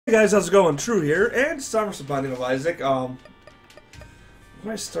Hey guys, how's it going? True here, and it's time for some Binding of Isaac. When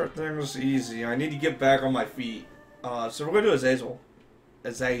I start things easy, I need to get back on my feet. So we're gonna do Azazel.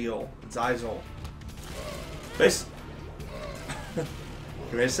 Azazel. Base.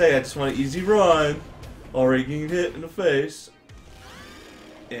 Can I say I just want an easy run, already getting hit in the face.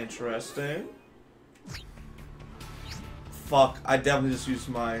 Interesting. Fuck, I definitely just used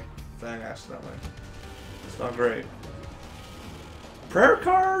my thing accidentally. It's not great. Prayer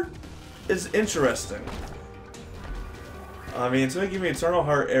card is interesting. I mean, it's gonna give me Eternal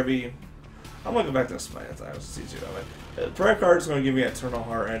Heart every. I'm gonna go back to this my thing. It's easier that way. Prayer card is gonna give me Eternal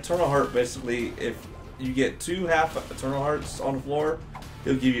Heart, and Eternal Heart basically, if you get 2 half Eternal Hearts on the floor,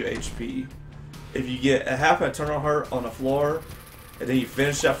 it'll give you HP. If you get a half Eternal Heart on the floor, and then you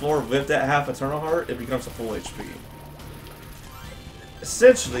finish that floor with that half Eternal Heart, it becomes a full HP.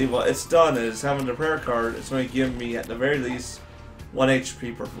 Essentially, what it's done is having the prayer card. It's going to give me at the very least 1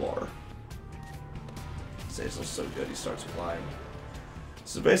 HP per floor. Azazel's so good, he starts flying.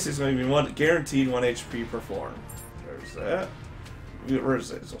 So basically, it's going to be guaranteed 1 HP per floor. There's that. Where's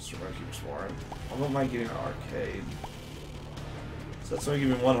Azazel? So we're going to keep exploring. I don't mind getting an arcade. So that's going to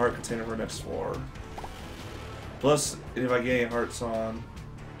give me 1 heart container for next floor. Plus, if I get any hearts on.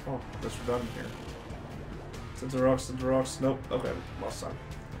 Oh, I guess we're done here. Into rocks. Nope. Okay, lost time.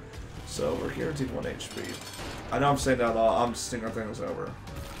 So we're guaranteed 1 HP. I know I'm saying that a lot. I'm just thinking our thing was over.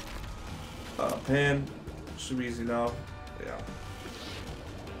 Pin. Should be easy now. Yeah.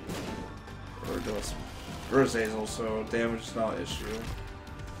 We're doing some. We're Azazel, so damage is not an issue.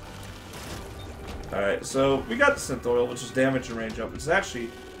 Alright, so we got the Synth Oil, which is damage and range up. It's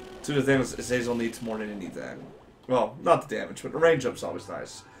actually 2 of the things Azazel needs more than anything. Well, not the damage, but the range up's always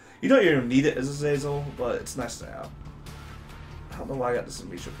nice. You don't even need it as a Azazel, but it's nice to have. I don't know why I got this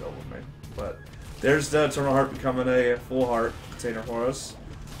Amisha pill with me, but there's the Eternal Heart becoming a full heart container for us.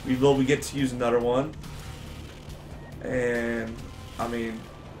 We get to use another one, and I mean,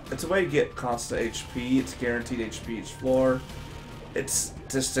 it's a way to get constant HP. It's guaranteed HP each floor. It's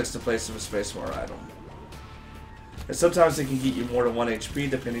just sticks to place of a spacebar item, and sometimes it can get you more than 1 HP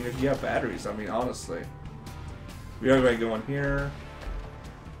depending if you have batteries. I mean, honestly, we are going to go in here.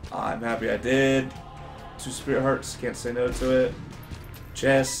 I'm happy I did. 2 Spirit Hearts, can't say no to it.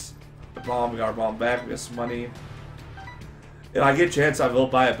 Chest, the bomb, we got our bomb back, we got some money. If I get a chance, I will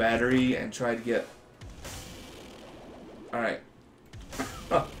buy a battery and try to get. Alright.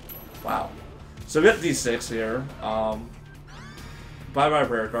 Wow. So we got D6 here. Buy my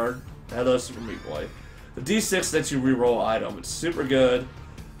prayer card. Hello, Super Meat Boy. The D6 lets you reroll an item. It's super good.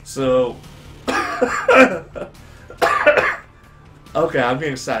 So. Okay, I'm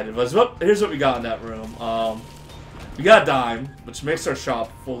getting excited. But here's what we got in that room. We got a dime, which makes our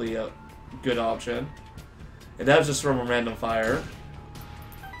shop fully a good option. And that was just from a random fire.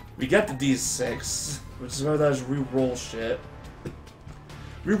 We got the D6, which is one of those reroll shit.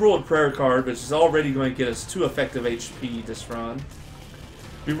 Rerolled a prayer card, which is already going to get us 2 effective HP this run.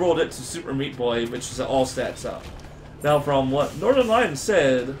 We rolled it to Super Meat Boy, which is all stats up. Now, from what Northern Lion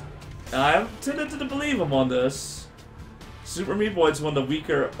said, and I tended to believe him on this. Super Meat Boy is one of the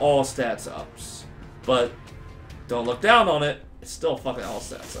weaker all stats ups, but don't look down on it. It's still fucking all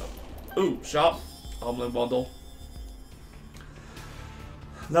stats up. Ooh, shop, Humbling Bundle.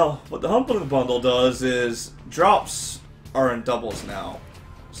 Now, what the Humbling Bundle does is drops are in doubles now.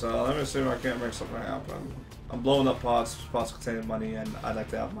 So let me see if I can't make something happen. I'm blowing up pots containing money, and I like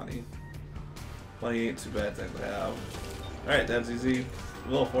to have money. Money ain't too bad thing to have. All right, that's easy.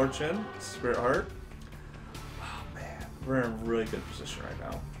 Wheel of Fortune, Spirit Heart. We're in a really good position right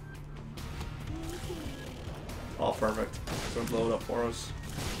now. Oh, perfect. It's gonna blow it up for us.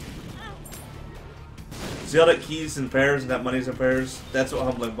 See how that key's in pairs and that money's in pairs? That's what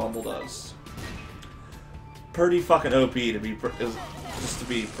Humbling Bundle does. Pretty fucking OP just to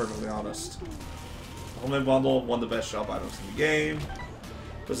be perfectly honest. Humbling Bundle, one of the best shop items in the game,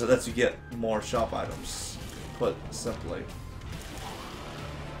 because it lets you get more shop items, put simply.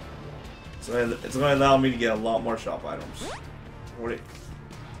 So it's going to allow me to get a lot more shop items.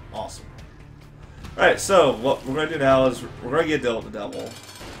 Awesome. Alright, so what we're going to do now is we're going to get a deal with the devil.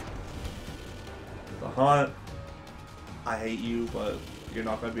 The hunt. I hate you, but you're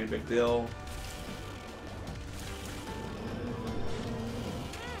not going to be a big deal.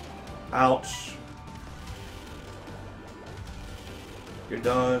 Ouch. You're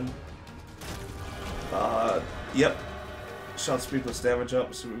done. Yep. Shot speed plus damage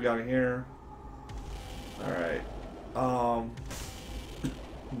up. See what we got in here. Alright.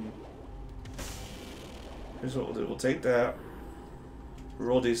 Here's what we'll do. We'll take that.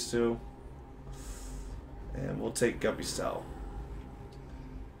 Roll these 2. And we'll take Guppy Style.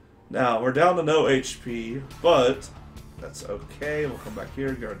 Now, we're down to no HP, but that's okay. We'll come back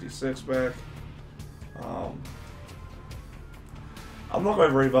here, get our D6 back. I'm not going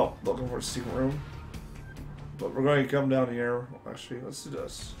to worry about looking for a secret room, but we're going to come down here. Actually, let's do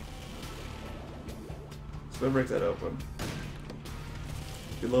this. So let's break that open.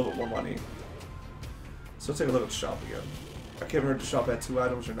 Get a little bit more money. So let's take a look at the shop again. I can't remember if the shop had 2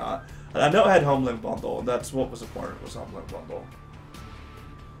 items or not. And I know it had Homeland Bundle, and that's what was important, was Homeland Bundle.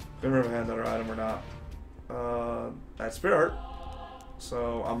 I can't remember if I had another item or not. I had Spirit Heart,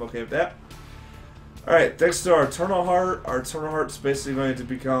 so I'm okay with that. Alright, thanks to our Eternal Heart. Our Eternal Heart's basically going to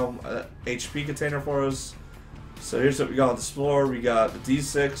become an HP container for us. So here's what we got on this floor. We got the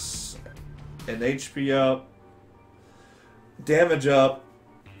D6, and HP up, damage up,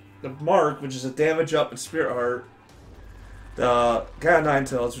 the Mark, which is a damage up and Spirit Heart, the Guy of Nine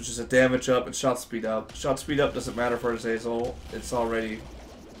Tails, which is a damage up and shot speed up. Shot speed up doesn't matter for Azazel. It's already...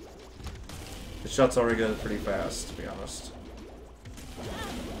 The shot's already going pretty fast, to be honest.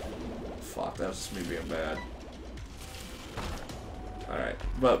 Fuck, that was just me being bad. Alright,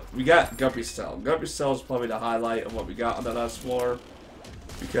 but we got Guppy's Cell. Guppy's Cell is probably the highlight of what we got on that last floor,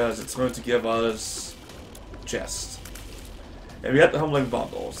 because it's going to give us chest. And we got the Humbling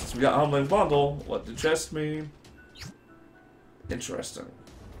Bundle. Since we got Humbling Bundle, what did chest mean? Interesting.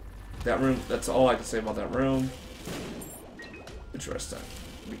 That room, that's all I can say about that room. Interesting.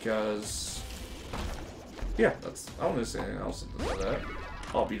 Because, yeah, that's, I don't need to say anything else about that.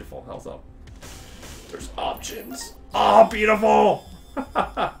 Oh, beautiful. Health up. There's options. Oh, beautiful!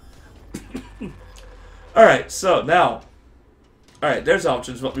 Alright, so now, alright, there's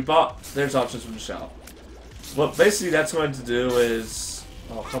options. What we bought, there's options from the shop. What basically that's going to do is,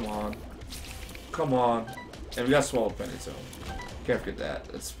 oh, come on. Come on. And we got Swallowed Penny too. Can't forget that.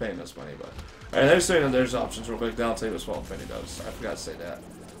 It's paying us money, but. Alright, let me show you that there's options real quick. Then I'll tell you what Swallowed Penny does. I forgot to say that.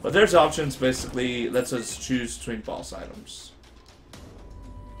 But there's options basically lets us choose between boss items.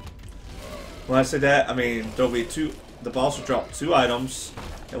 When I say that, I mean there'll be the boss will drop 2 items,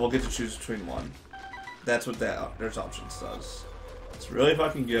 and we'll get to choose between one. That's what that there's options does. It's really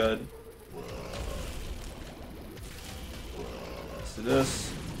fucking good. Let's do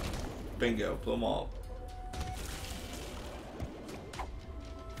this. Bingo, blow them all.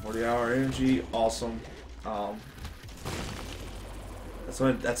 40-hour energy, awesome. That's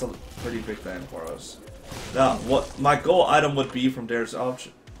a pretty big thing for us. Now, what my goal item would be from there's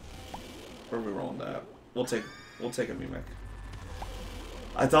option. Where are we rolling that? We'll take a Mimic.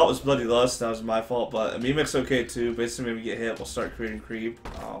 I thought it was Bloody Lust, that was my fault, but a Mimic's okay too. Basically when we get hit, we'll start creating creep.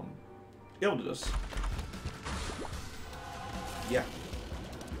 Yeah, we'll do this. Yeah.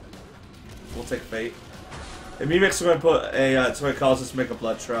 We'll take Fate. And Mimic's going to put a, it's going to cause us to make a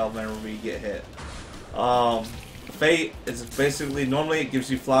blood trail whenever we get hit. Fate is basically, normally it gives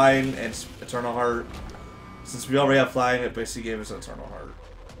you flying and Eternal Heart. Since we already have flying, it basically gave us an Eternal Heart.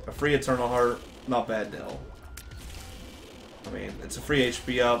 A free Eternal Heart, not bad deal. I mean, it's a free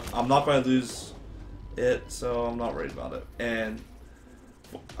HP up. I'm not going to lose it, so I'm not worried about it. And,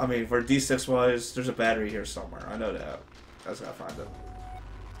 I mean, for D6 wise, there's a battery here somewhere. I know that. I just gotta find it.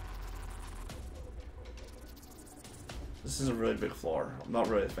 This is a really big floor. I'm not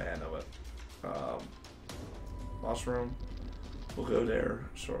really a fan of it. Boss room. We'll go there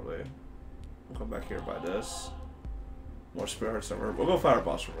shortly. We'll come back here by this. More Spirit Hearts somewhere. We'll go find our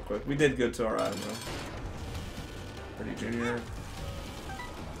boss room real quick. We did good to our item room. Pretty Junior.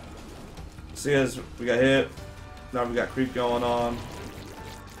 See, as we got hit. Now we got creep going on.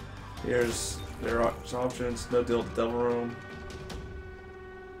 There's options. No deal with the devil room.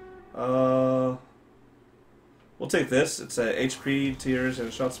 We'll take this. It's a HP tiers and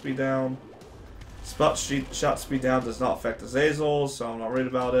a shot speed down. Shot speed down does not affect Azazel, so I'm not worried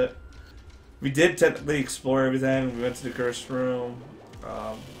about it. We did technically explore everything. We went to the cursed room.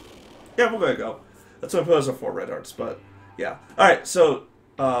 Yeah, we're gonna go. That's what I put as our 4 red hearts, but yeah. Alright, so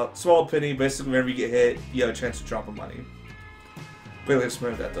Swallowed Penny, basically whenever you get hit, you have a chance to drop a money. Quickly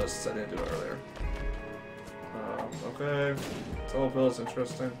explain what that does since I didn't do it earlier. Okay. Solo Pill is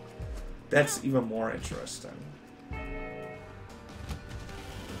interesting. That's even more interesting.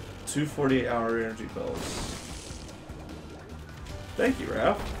 2 48-hour energy pills. Thank you,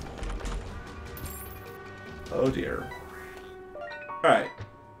 Raph. Oh dear. Alright.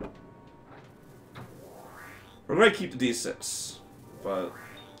 We're going to keep the D6. But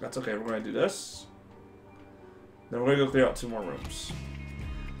that's okay. We're going to do this. Then we're going to go clear out 2 more rooms.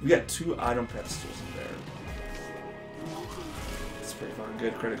 We got 2 item pedestals in there. It's pretty fucking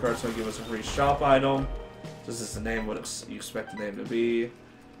good. Credit card's going to give us a free shop item. This is the name, what you expect the name to be.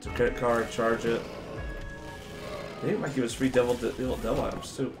 It's a credit card, charge it. They might give us free devil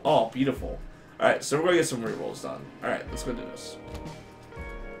items too. Oh, beautiful. Alright, so we're gonna get some rerolls done. Alright, let's go do this.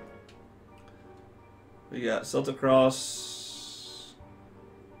 We got Celtic Cross,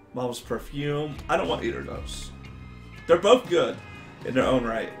 Mom's Perfume. I don't want either of those. They're both good in their own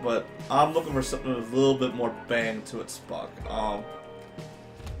right, but I'm looking for something with a little bit more bang to its buck.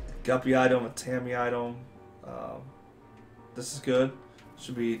 Guppy item, a Tammy item. This is good.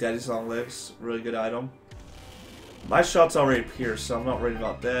 Should be Daddy's Long Legs. Really good item. My shot's already pierced, so I'm not worried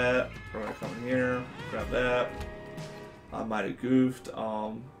about that. We're gonna come in here, grab that. I might have goofed.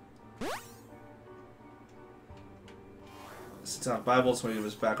 Satanic Bible's gonna give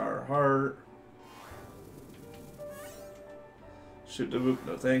us back our heart. Shoot the whoop,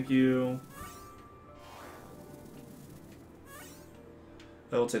 no thank you.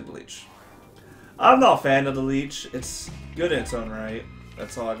 I will take the leech. I'm not a fan of the leech. It's good in its own right.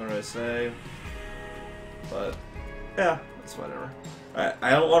 That's all I can really say. But yeah, that's whatever. Alright,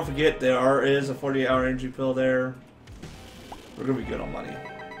 I don't want to forget there is a 48-hour energy pill there. We're gonna be good on money.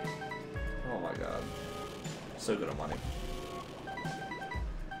 Oh my god. So good on money.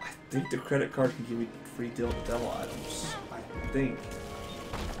 I think the credit card can give me free devil items. I think.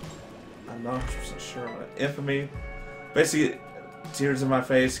 I'm not 100% sure on it. Infamy. Basically, tears in my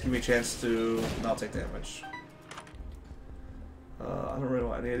face give me a chance to not take damage. I don't really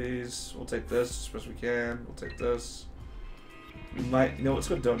want any of these. We'll take this as best we can. We'll take this. We might, you know, let's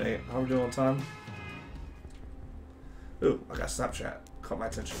go donate. How are we doing on time? Ooh, I got Snapchat. Caught my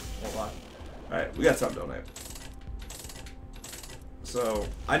attention. Hold on. Alright, we got time to donate. So,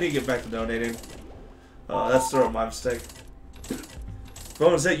 I need to get back to donating. That's sort of my mistake.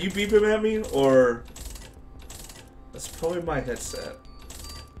 Well, is that you beeping at me, or... That's probably my headset.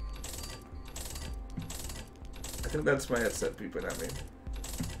 I think that's my headset beeping at me.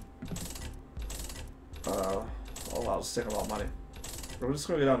 Oh wow, it's taking a lot of money. We're just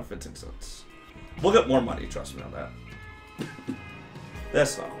gonna go down to 15 cents. We'll get more money, trust me on that.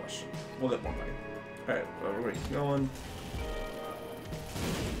 That's not a question. We'll get more money. Alright, well, we're going.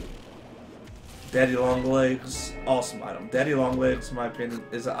 Daddy Long Legs, awesome item. Daddy Long Legs, in my opinion,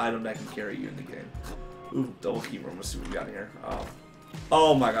 is an item that can carry you in the game. Ooh, double key room. Let's see what we got here.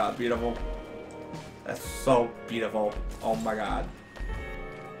 Oh my god, beautiful. That's so beautiful. Oh my god.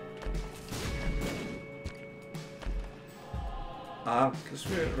 Guess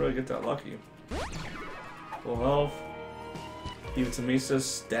we didn't really get that lucky. Full health. Even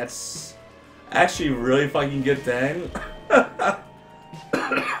Temesis. That's actually really fucking good thing.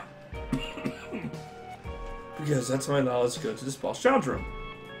 Because that's my knowledge to go to this boss challenge room.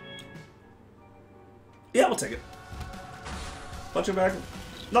 Yeah, we'll take it. Punching back.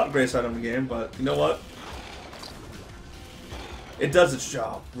 Not the greatest item in the game, but you know what? It does its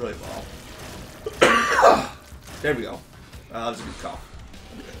job really well. There we go. That was a good call.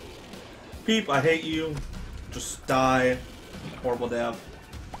 Peep, I hate you. Just die. Horrible death.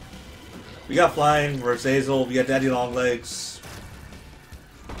 We got Flying versus Hazel. We got Daddy Long Legs.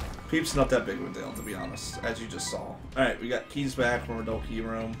 Peep's not that big of a deal, to be honest, as you just saw. Alright, we got keys back from our adult key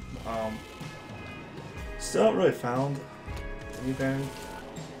room. Still haven't really found anything.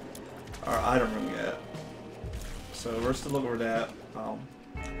 Our item room yet. So we're still looking for that.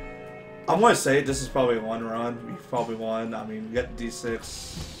 I'm going to say this is probably a one run. We probably won. I mean, we got the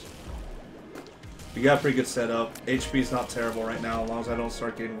D6. We got a pretty good setup. HP is not terrible right now, as long as I don't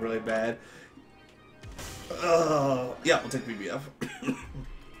start getting really bad. Yeah, we'll take BBF.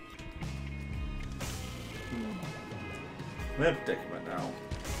 I'm in a predicament now.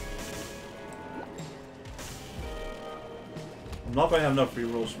 I'm not going to have enough free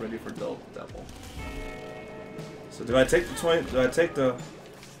rolls ready for Devil. So do I take the 20? Do I take the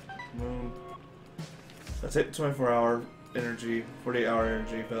moon? Do I take the 24-hour energy, 48-hour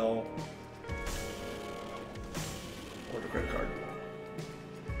energy pill, or the credit card?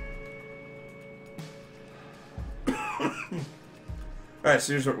 All right,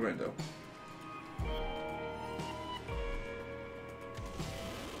 so here's what we're going to do.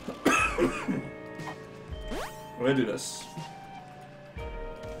 We're going to do this.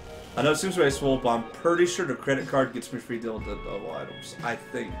 I know it seems wasteful, but I'm pretty sure the credit card gets me free double items. I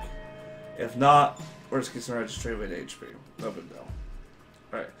think. If not, worst case scenario, just straight away to HP. No big deal.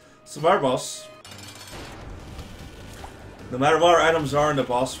 Alright. So our boss. No matter what our items are in the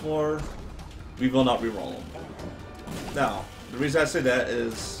boss floor, we will not reroll them. Now, the reason I say that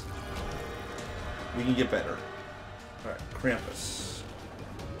is we can get better. Alright, Krampus.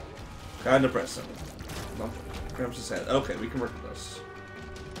 Kinda depressing. Krampus' head. Okay, we can work with this.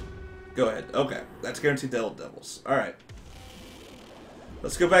 Go ahead. Okay, that's guaranteed Devils. Alright.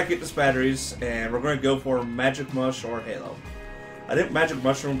 Let's go back and get this batteries, and we're going to go for Magic Mush or Halo. I think Magic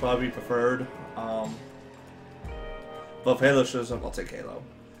Mushroom would probably be preferred. But if Halo shows up, I'll take Halo.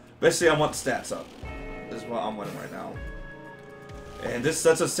 Basically, I want stats up. Is what I'm winning right now. And this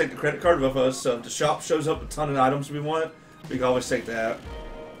lets us take the credit card with us, so if the shop shows up a ton of items we want, we can always take that.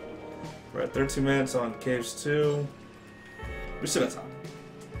 We're at 13 minutes on Caves 2. We still got time.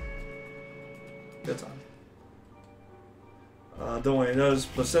 Good time. Don't worry, notice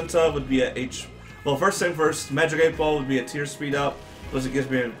Placenta would be at H. Well, first thing first, Magic 8 Ball would be a tier speed up, because it gives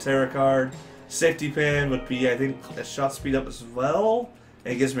me a Terra card. Safety Pin would be, I think, a shot speed up as well,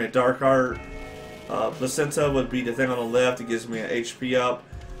 and it gives me a Dark Art. Placenta would be the thing on the left, it gives me an HP up,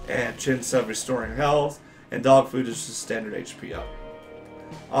 and Chin Sub restoring health, and Dog Food is just standard HP up.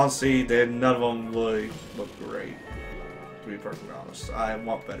 Honestly, none of them really look great, to be perfectly honest. I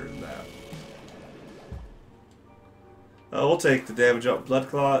want better than that. We'll take the damage up Blood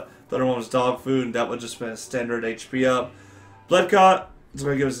Clot. The other one was Dog Food, and that would just be a standard HP up. Blood Clot is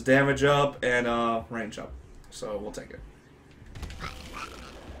going to give us a damage up and range up, so we'll take it.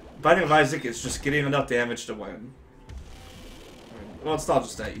 Binding of Isaac is just getting enough damage to win. Well, it's not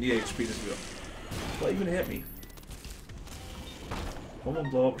just that. You need HP to do it. Well, even hit me.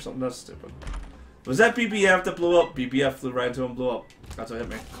 Won't blow up or something? That's stupid. Was that BBF that blew up? BBF flew right into him and blew up. That's what hit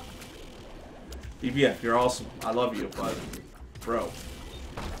me. BBF, you're awesome. I love you, but bro,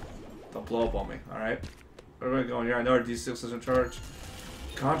 don't blow up on me, alright? Where are we going here? I know our D6 is in charge.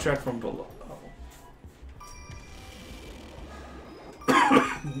 Contract from below.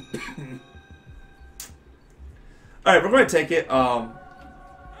 Alright, we're going to take it.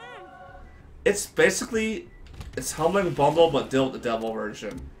 It's basically, it's Humbling Bundle, but deal with the devil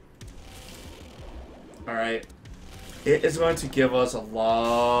version. Alright. It is going to give us a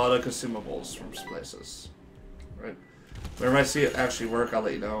lot of consumables from places. Right? Whenever I see it actually work, I'll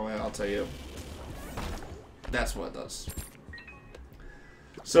let you know, and I'll tell you. That's what it does.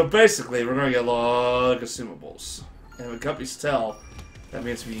 So basically, we're going to get a lot of consumables. And with Guppy's Tell, that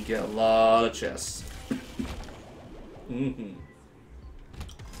means we can get a lot of chests.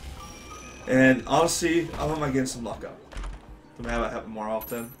 And honestly, I don't mind getting some luck up. I'm gonna have it happen more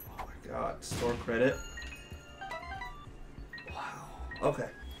often. Oh my god, store credit. Wow. Okay.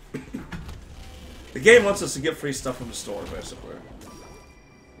 The game wants us to get free stuff from the store, basically.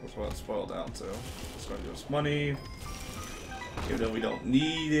 That's what it's boiled down to. It's gonna give us money. Even though we don't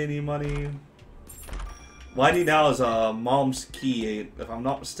need any money. What I need now is a Mom's Key. If I'm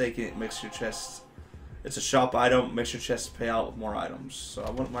not mistaken, it makes your chest... It's a shop item, makes your chest pay out with more items. So I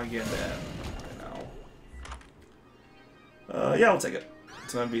wouldn't mind getting that right now. Yeah, I'll take it.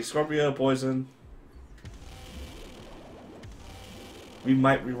 It's gonna be Scorpio, Poison. We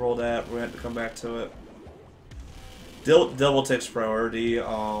might re-roll that. We're gonna have to come back to it. Devil takes priority,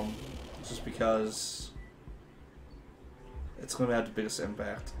 just because it's gonna have the biggest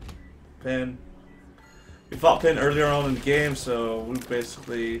impact. Pin. We fought Pin earlier on in the game, so we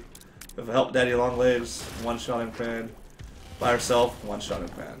basically, with the help of Daddy Longlegs, one-shotting Pin. By herself, one-shotting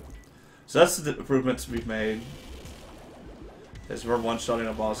Pin. So that's the improvements we've made. Is we're one-shotting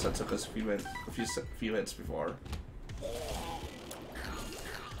a boss that took us a few hits before.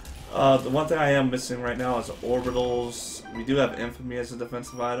 The one thing I am missing right now is orbitals. We do have Infamy as a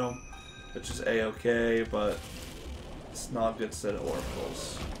defensive item, which is a-okay, but it's not a good set of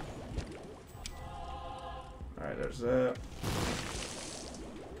orbitals. Alright, there's that.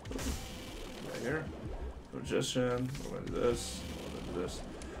 Right here. Magician. We're gonna do this. We're gonna do this.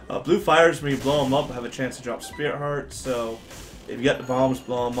 Blue fires, when you blow them up, have a chance to drop Spirit Heart, so if you get the bombs,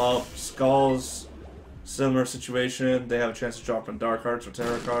 blow them up. Skulls, similar situation. They have a chance to drop in Dark Hearts or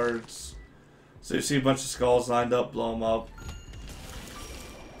Terror cards. So you see a bunch of skulls lined up, blow them up.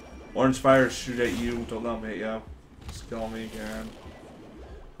 Orange fires shoot at you, don't let them hit you. Skill me again.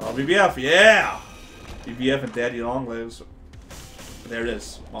 Oh, BBF, yeah! BBF and Daddy Longlegs. There it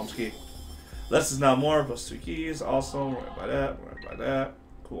is. Mom's Key. Less is now more, plus 2 keys. Awesome. We're gonna buy that. We're gonna buy that.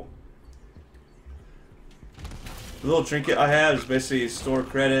 Cool. The little trinket I have is basically store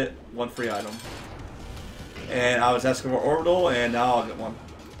credit, 1 free item. And I was asking for orbital, and now I'll get one.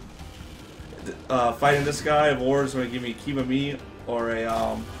 Fighting this guy of war is going to give me Kiba Meat or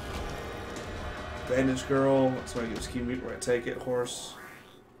a Bandage Girl. It's going to give us Kiba Meat. We're going to take it, horse.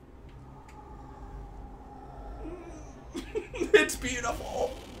 It's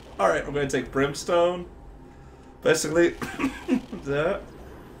beautiful. Alright, we're going to take Brimstone. Basically, that.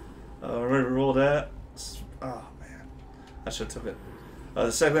 We're going to roll that. Oh, man. I should have took it.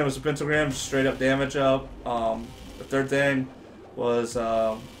 The second thing was a Pentagram, straight up damage up. The third thing was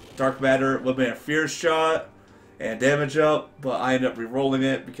Dark Matter, would be a Fierce Shot. and damage up, but I ended up re-rolling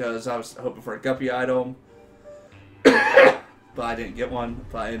it because I was hoping for a guppy item. But I didn't get one,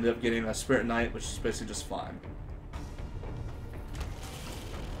 but I ended up getting a Spirit Knight, which is basically just fine.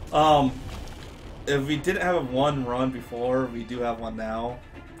 If we didn't have one run before, we do have one now.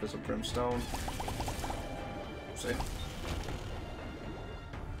 There's a Brimstone. See?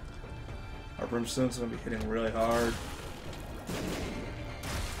 Our Brimstone's going to be hitting really hard.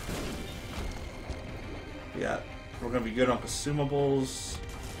 Yeah, we're going to be good on consumables.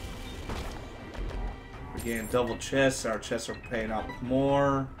 We're getting double chests. Our chests are paying out with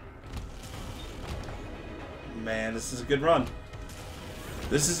more. Man, this is a good run.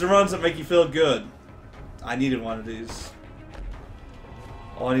 This is the runs that make you feel good. I needed one of these.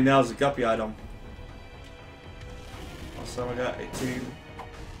 All I need now is a guppy item. Also, I got 18.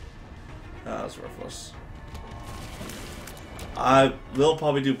 That was worthless. I will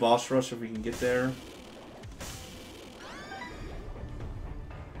probably do boss rush if we can get there.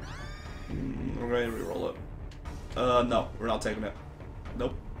 We're ready to reroll it. No, we're not taking it.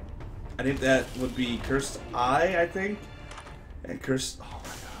 Nope. I think that would be Cursed Eye, I think. And Cursed... Oh my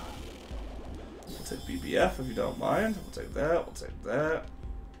god. We'll take BBF if you don't mind. We'll take that. We'll take that.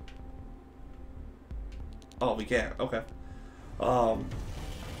 Oh, we can't. Okay.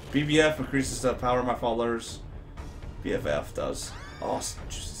 BBF increases the power of my followers. BFF does. Oh,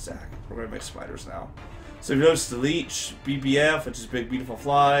 Zach. We're going to make spiders now. So if you notice the Leech, BBF, which is Big Beautiful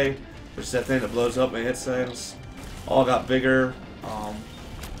Fly, which is that thing that blows up and hits things, all got bigger.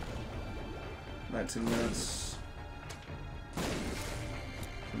 19 minutes.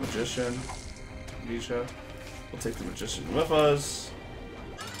 The Magician. Misha. We'll take the Magician with us.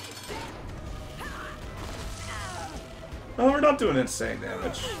 Oh, we're not doing insane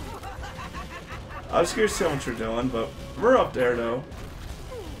damage. I was curious to see how much we're doing, but we're up there though.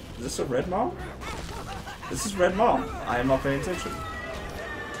 Is this a red mom? This is red mom. I am not paying attention.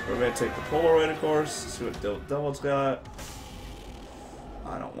 We're gonna take the Polaroid, of course. See what Devil's got.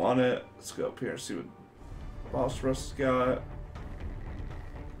 I don't want it. Let's go up here and see what Boss Rush's got.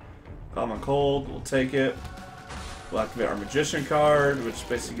 Common Cold. We'll take it. We'll activate our Magician card, which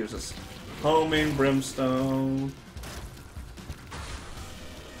basically gives us homing, Brimstone.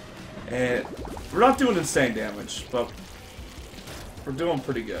 And we're not doing insane damage, but we're doing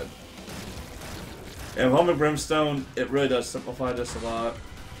pretty good. And homing Brimstone, it really does simplify this a lot.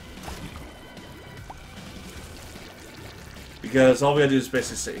 Because all we gotta do is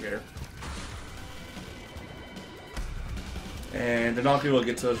basically sit here. And they're not able to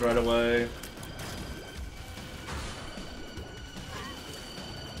get to us right away.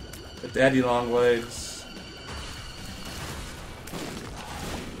 The Daddy Long Legs.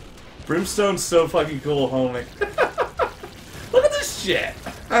 Brimstone's so fucking cool, homie. Look at this shit.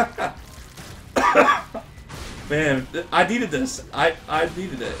 Man, I needed this. I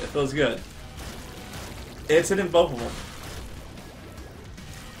needed it. It feels good. It's hitting both of them.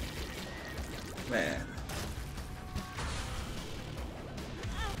 Man.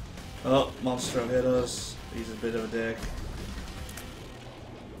 Oh, Monstro hit us. He's a bit of a dick.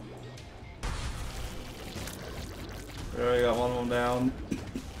 We already got one of them down.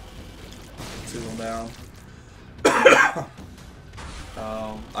 Two of them down.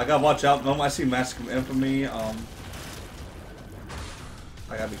 I gotta watch out. The moment I see Mask of Infamy, I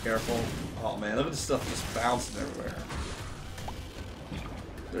gotta be careful. Oh man, look at this stuff just bouncing everywhere.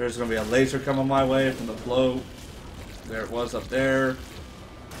 There's gonna be a laser coming my way from the blow. There it was up there.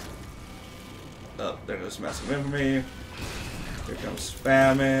 Oh, there goes Mask of Infamy. Here comes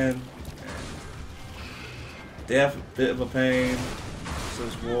Famine. Death, bit of a pain. This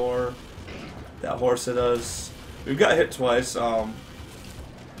is War. That horse hit us. We've got hit twice. I'm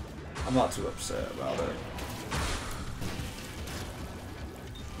not too upset about it.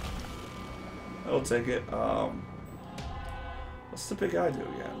 I'll take it. What's the big guy do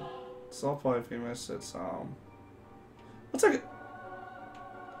again? It's all probably famous. It's I'll take it.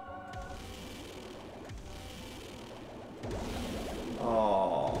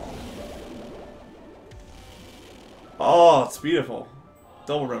 Oh. Oh, it's beautiful.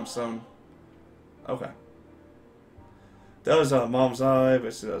 Double Brimstone. Okay. That was Mom's Eye.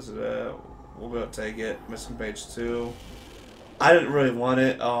 Basically, that's it. We'll go take it. Missing page 2. I didn't really want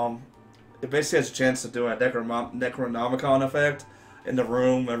it. It basically has a chance of doing a Necronomicon effect in the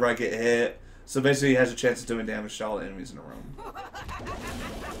room whenever I get hit. So basically, it has a chance of doing damage to all the enemies in the room.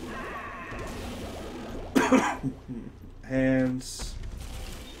 Hands.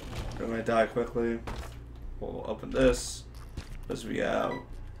 We're going to die quickly. We'll open this. Because we have,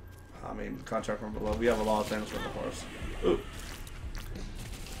 contract from below. We have a lot of things from before us. Ooh.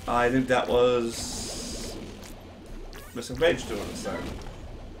 I think that was Missing Mage doing this thing.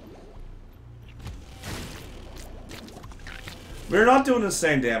 We're not doing the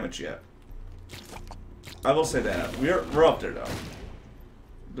same damage yet. I will say that. We're up there though.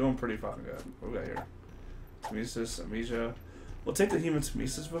 Doing pretty fucking good. What we got here? Temesis, Amnesia. We'll take the human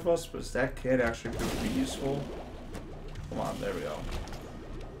Temesis with us, but that can actually be useful. Come on, there we go.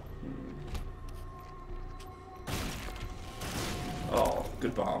 Oh,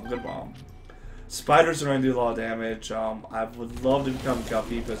 good bomb, good bomb. Spiders are going to do a lot of damage. I would love to become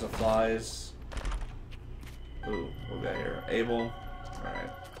Guppy because of flies. Ooh, what we got here? Abel. Alright.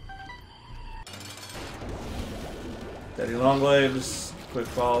 Daddy Longlegs. Quick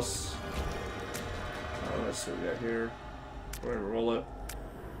Pulse. Let's see what we got here. We're going to roll it.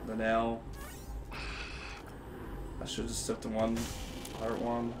 The nail. I should just stick to one. Heart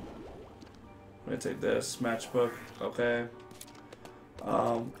one. I'm going to take this. Matchbook. Okay.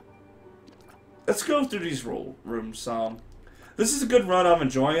 Let's go through these rooms. This is a good run. I'm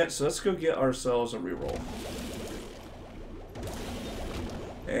enjoying it. So let's go get ourselves a reroll.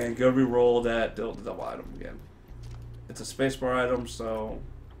 And go reroll that double item again. It's a spacebar item, so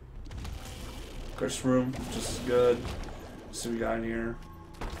curse room, just as good. Let's see what we got in here.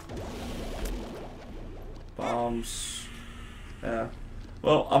 Bombs. Yeah.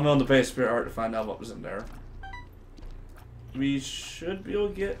 Well, I'm on the base Spirit Heart to find out what was in there. We should be able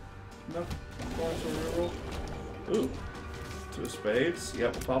to get enough points for reroll. Ooh. 2 of spades.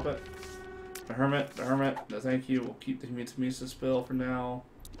 Yep, we'll pop it. The Hermit. The Hermit. No, thank you. We'll keep the Temesis spell for now.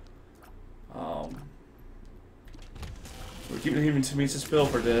 We're keeping the human Temesis spell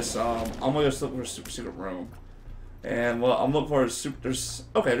for this. I'm gonna just look for a super secret room. And what I'm looking for is there's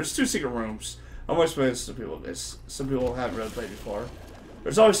 2 secret rooms. I'm gonna explain this to people. Some people haven't really played before.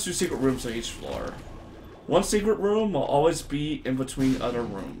 There's always 2 secret rooms on each floor. One secret room will always be in between other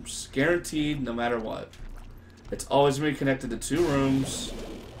rooms. Guaranteed, no matter what. It's always going to be connected to 2 rooms.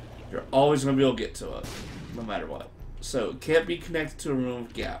 You're always going to be able to get to it, no matter what. So, it can't be connected to a room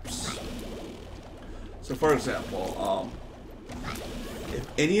with gaps. So, for example, if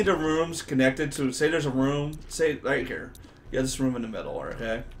any of the rooms connected to, say there's a room, say right here. You have this room in the middle,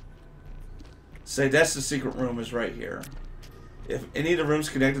 okay? Say that's the secret room is right here. If any of the rooms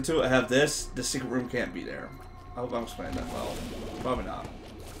connected to it have this, the secret room can't be there. I hope I'm explaining that well. Probably not.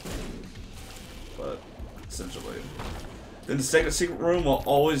 But, essentially. Then the second secret room will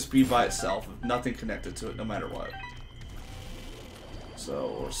always be by itself, with nothing connected to it, no matter what.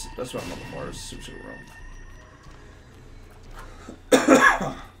 So, that's what I'm looking for, is a super secret room.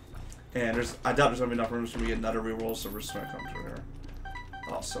 And I doubt there's going to be enough rooms for me to get another reroll, so we're just going to come through here.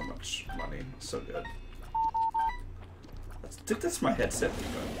 Oh, so much money. So good. I think that's my headset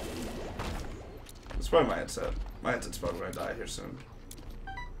even. It's probably my headset. My headset's probably going to die here soon.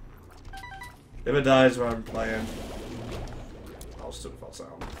 If it dies while I'm playing, I'll still fall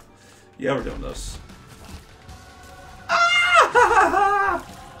sound. Yeah, we're doing this. Ah!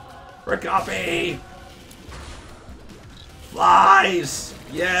 Rekapi! Flies!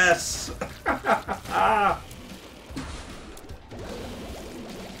 Yes!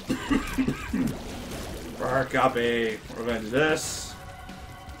 Rekapi! We're going to do this.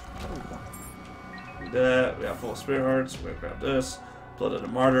 Do that. We have full Spirit Hearts. We're going to grab this. Blood of the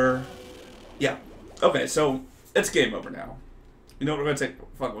Martyr. Yeah. Okay, so it's game over now. You know what we're going to take?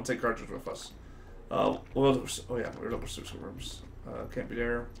 Fuck, we'll take cartridge with us. Oh yeah, we're looking for super rooms. Can't be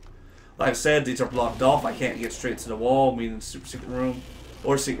there. Like I said, these are blocked off. I can't get straight to the wall, meaning the super secret room.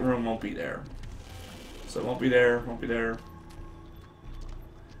 Or secret room won't be there. So it won't be there, won't be there.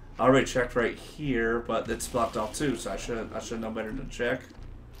 I already checked right here, but it's blocked off too, so I should know better than check.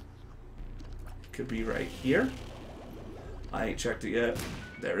 It could be right here. I ain't checked it yet.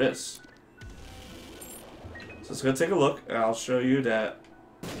 There it is. So let's go take a look, and I'll show you that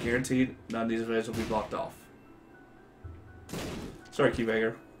guaranteed none of these videos will be blocked off. Sorry,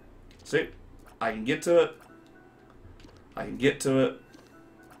 Keybanger. See? I can get to it. I can get to it.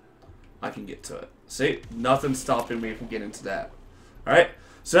 I can get to it. See? Nothing's stopping me from getting to that. Alright?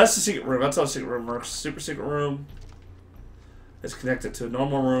 So that's the secret room. That's how the secret room works. Super secret room. It's connected to a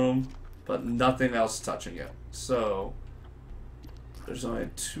normal room, but nothing else is touching it. So there's only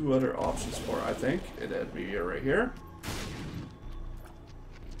 2 other options for it, I think. It'd be right here.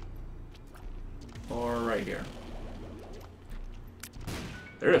 Or right here.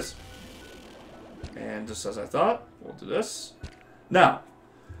 There it is. And just as I thought, we'll do this. Now,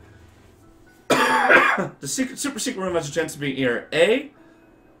 the super secret room has a chance to be either A,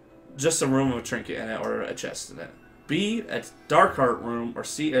 just a room with a trinket in it or a chest in it. B, a dark heart room, or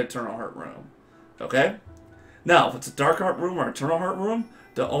C, an eternal heart room. Okay? Now, if it's a dark heart room or eternal heart room,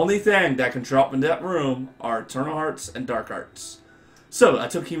 The only thing that can drop in that room are Eternal Hearts and Dark Hearts. So, I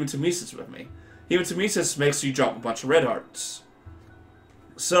took Hematomesis with me. Hematomesis makes you drop a bunch of red hearts.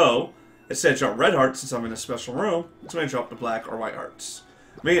 So, instead of drop red hearts since I'm in a special room, it's going to drop the black or white hearts.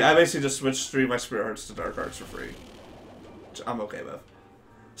 I mean, I basically just switched 3 of my Spirit Hearts to Dark Hearts for free. Which I'm okay with.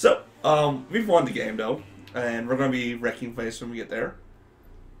 So, we've won the game though. And we're going to be wrecking face when we get there.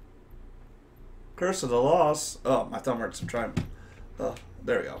 Curse of the Loss. Oh, my thumb hurts. I'm trying.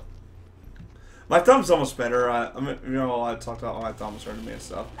 There we go. My thumb's almost better. I mean, you know, I talked about my thumb's hurting me and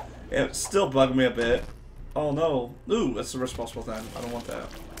stuff. It's still bugging me a bit. Oh no. Ooh, that's the responsible thing. I don't want that.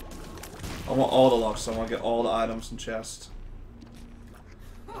 I want all the locks, so I want to get all the items in chest.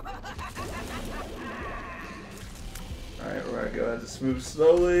 Alright, we're going to go ahead and just move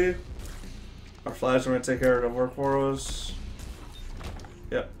slowly. Our flags are going to take care of the work for us.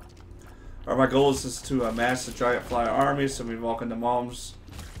 Yep. Alright, my goal is just to amass the giant flyer army, so we walk into Mom's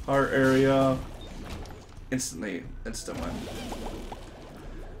heart area. Instant win.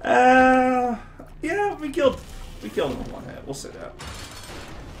 Yeah, we killed him in one hit. We'll say that.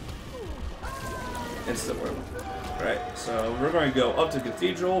 Instant win. Right, so we're going to go up to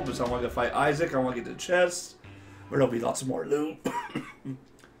Cathedral because I want to fight Isaac. I want to get to the chest where there'll be lots of more loot.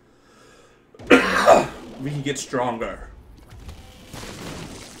 We can get stronger.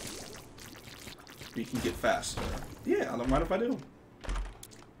 We can get faster. Yeah, I don't mind if I do.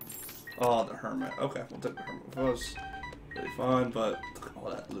 Oh, the Hermit. Okay, we'll take the Hermit with us. Really fun, but look at all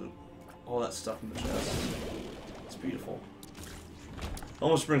that loot. All that stuff in the chest. It's beautiful.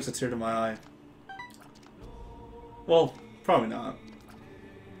 Almost brings a tear to my eye. Well, probably not.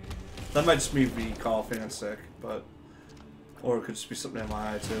 That might just be me coughing and sick, but... Or it could just be something in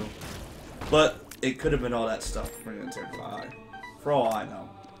my eye, too. But it could have been all that stuff bringing a tear to my eye. For all I know.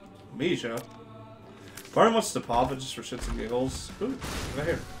 Misha. Part of me wants to pop it just for shits and giggles. Ooh, right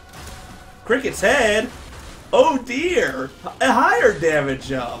here. Cricket's head? Oh dear! A higher damage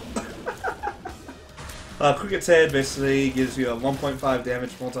jump! Cricket's head basically gives you a 1.5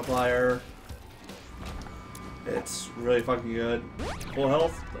 damage multiplier. It's really fucking good. Full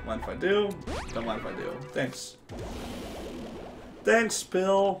health. Don't mind if I do. Don't mind if I do. Thanks. Thanks,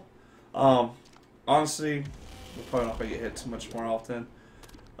 Bill. Honestly, we're probably not gonna get hit too much more often.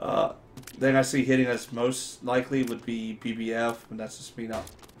 Then I see hitting us most likely would be BBF, and that's just me not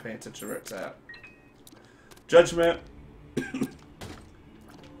paying attention where it's at. Judgment.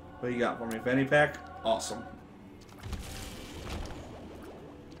 What do you got for me? Fanny pack? Awesome.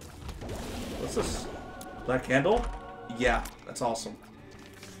 What's this? Black candle? Yeah, that's awesome.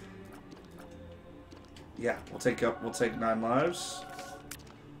 Yeah, we'll take 9 lives.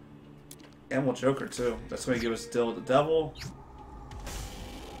 And we'll Joker too. That's going to give us Deal with the Devil.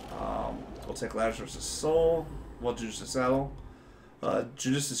 We'll take Lazarus' Soul. We'll Judas' Saddle.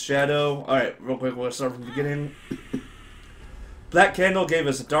 Judas' Shadow. Alright, real quick, we'll start from the beginning. Black Candle gave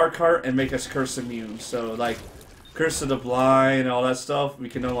us a Dark Heart and make us Curse immune. So, like, Curse of the Blind and all that stuff, we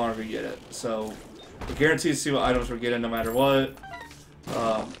can no longer get it. So, we guarantee to see what items we're getting no matter what.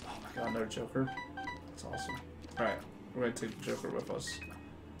 Oh my god, another Joker. That's awesome. Alright, we're going to take the Joker with us.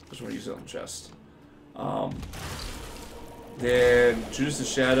 Just want to use it on the chest. Then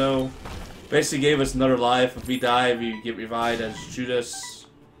Judas' Shadow basically gave us another life. If we die, we get revived as Judas,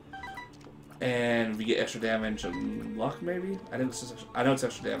 and we get extra damage and luck. Maybe I know it's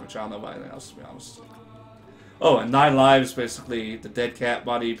extra damage. I don't know about anything else, to be honest. Oh, and 9 lives. Basically, the dead cat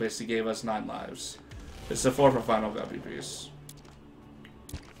body basically gave us 9 lives. It's the 4 for final guppy piece.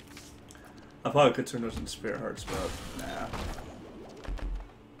 I probably could turn those into Spirit Hearts, but nah.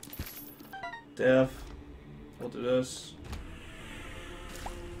 Death. We'll do this.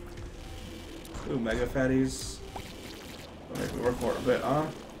 Ooh, Mega Fatties. I'll make me work for it a bit, huh?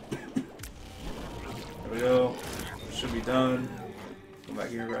 There we go. Should be done. Go back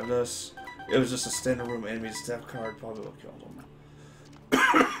here and grab this. It was just a standard room enemy's death card. Probably what killed him.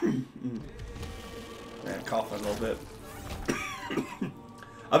 Man, coughing a little bit.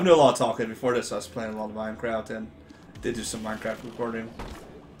 I've been doing a lot of talking. Before this, I was playing a lot of Minecraft and did do some Minecraft recording.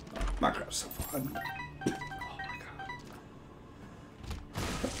 Minecraft's so fun.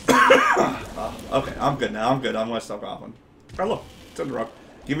 Okay, I'm good now. I'm good. I'm gonna stop coughing. Oh look, it's in the rock.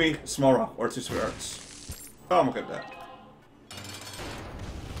 Give me a small rock or 2 Spirit Hearts. Oh, I'm okay with that.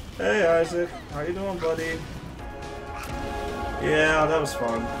 Hey Isaac, how you doing, buddy? Yeah, that was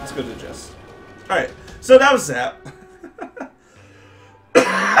fun. It's good to just. All right, so that was that.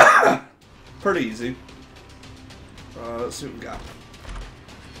 Pretty easy. Let's see what we got.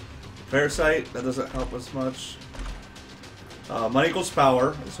 Parasite, that doesn't help us much. Money equals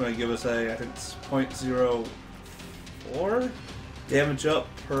power. It's going to give us a, I think it's 0.04. damage up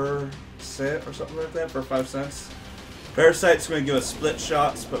per cent or something like that, per 5 cents. Parasite's going to give us split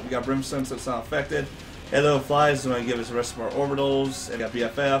shots, but we got Brimstone, so it's not affected. Halo Flies is going to give us the rest of our orbitals, and we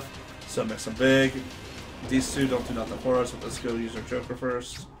got BFF, so it makes them big. These two don't do nothing for us, but let's go use our Joker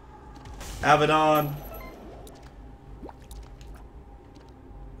first. Abaddon.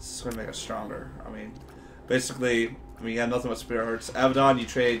 This is going to make us stronger. I mean, basically, you have nothing but Spirit Hearts. Abaddon, you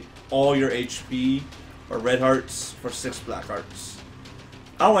trade all your HP or red hearts for 6 black hearts.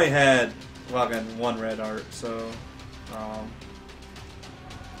 I only had, well, again, 1 red heart, so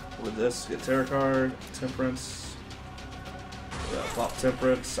with this, get Terror card, Temperance. Flop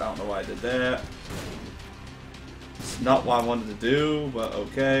Temperance. I don't know why I did that. It's not what I wanted to do, but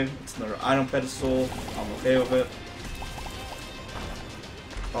okay. It's another item pedestal. I'm okay with it.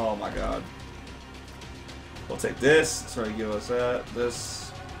 Oh my god. We'll take this. It's going to give us that.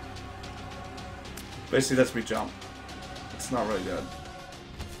 This. Basically, that's me jump. It's not really good.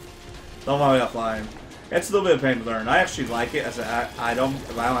 Don't mind me offline. It's a little bit of pain to learn. I actually like it as an item.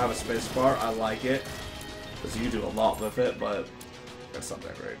 If I don't have a space bar, I like it. Because you do a lot with it, but that's not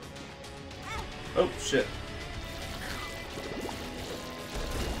that great. Oh, shit.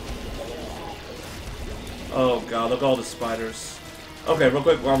 Oh god, look at all the spiders. Okay, real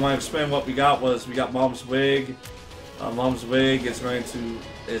quick, what I want to explain what we got was we got Mom's Wig. Mom's Wig is going to,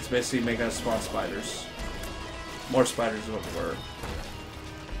 it's basically making us spawn spiders. More spiders than what we were.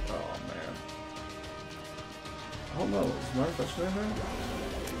 Oh man. I don't know, is Mark touching in there?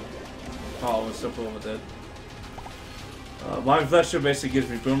 Oh, it's simple with it. My Fletcher basically gives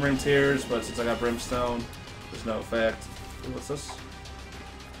me Boomerang Tears, but since I got Brimstone, there's no effect. Ooh, what's this?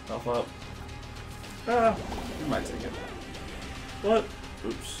 Health up. We might take it. What?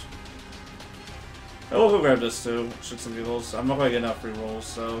 Oops. Oh, we'll go grab this too. Shits and giggles. I'm not going to get enough rerolls,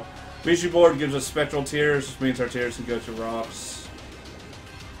 so. Ouija board gives us Spectral Tears, which means our tears can go to rocks.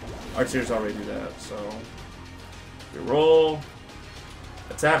 Our tears already do that, so. Reroll.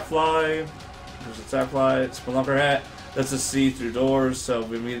 Attack Fly. There's Attack Fly. Spelunker Hat. That's a see through doors, so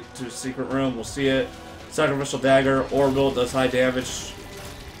when we meet to a secret room, we'll see it. Sacrificial Dagger. Orbital does high damage.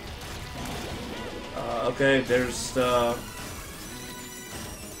 Okay, there's the...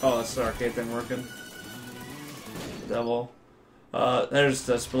 Oh, that's the arcade thing working. Devil. There's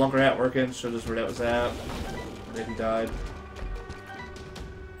the Spelunker Hat working. Showed us where that was at. Then he died.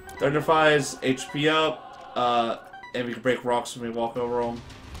 Thunderfies, HP up. And we can break rocks when we walk over them.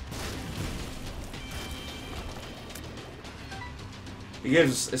 It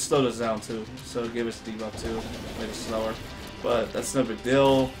slowed us down too. So it gave us debuff too. Made it slower. But that's no big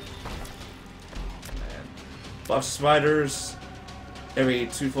deal. Box of spiders. Every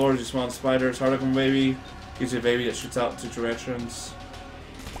 2 floors you spawn spiders. Harlequin baby. Gives you a baby that shoots out in 2 directions.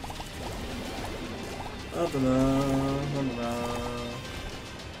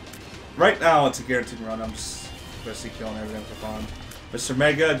 Right now it's a guaranteed run. I'm just basically killing everything for fun. Mr.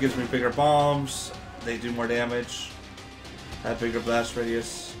 Mega gives me bigger bombs. They do more damage. Have bigger blast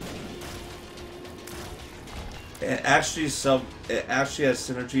radius. It actually has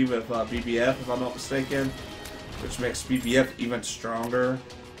synergy with BBF if I'm not mistaken. Which makes BBF even stronger,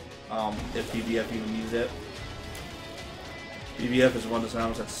 if BBF even needs it. BBF is one of the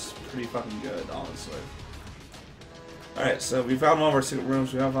sounds that's pretty fucking good, honestly. Alright, so we found one of our secret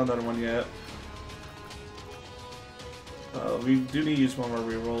rooms. We haven't found the other one yet. We do need to use one of our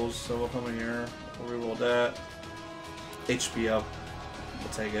rerolls, so we'll come in here. We'll reroll that. HP up. We'll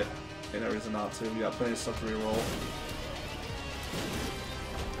take it. Ain't no reason not to. We got plenty of stuff to reroll.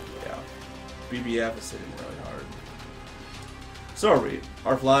 BBF is hitting really hard. So are we.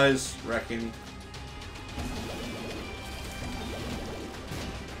 Our flies, wrecking.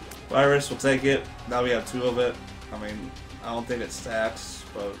 Virus, we'll take it. Now we have 2 of it. I mean, I don't think it stacks,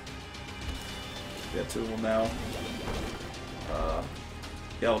 but we have 2 of them now.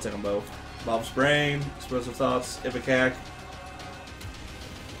 Yeah, we'll take them both. Bob's Brain, Explosive Thoughts, Ipecac.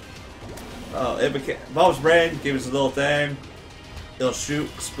 Bob's Brain gave us a little thing. It'll shoot,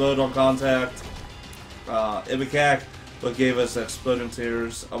 explode on contact. Ipecac, what gave us Exploding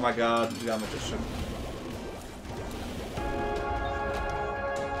Tears. Oh my god, we got a Magician.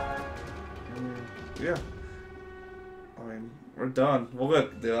 Yeah. I mean, we're done. Well,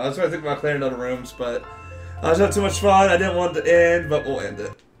 good. I was trying to think about clearing other rooms, but I was having too much fun. I didn't want it to end, but we'll end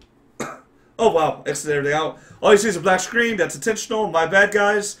it. Oh wow, exited everything out. All you see is a black screen. That's intentional. My bad,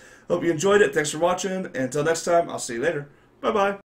 guys. Hope you enjoyed it. Thanks for watching. And until next time, I'll see you later. Bye-bye.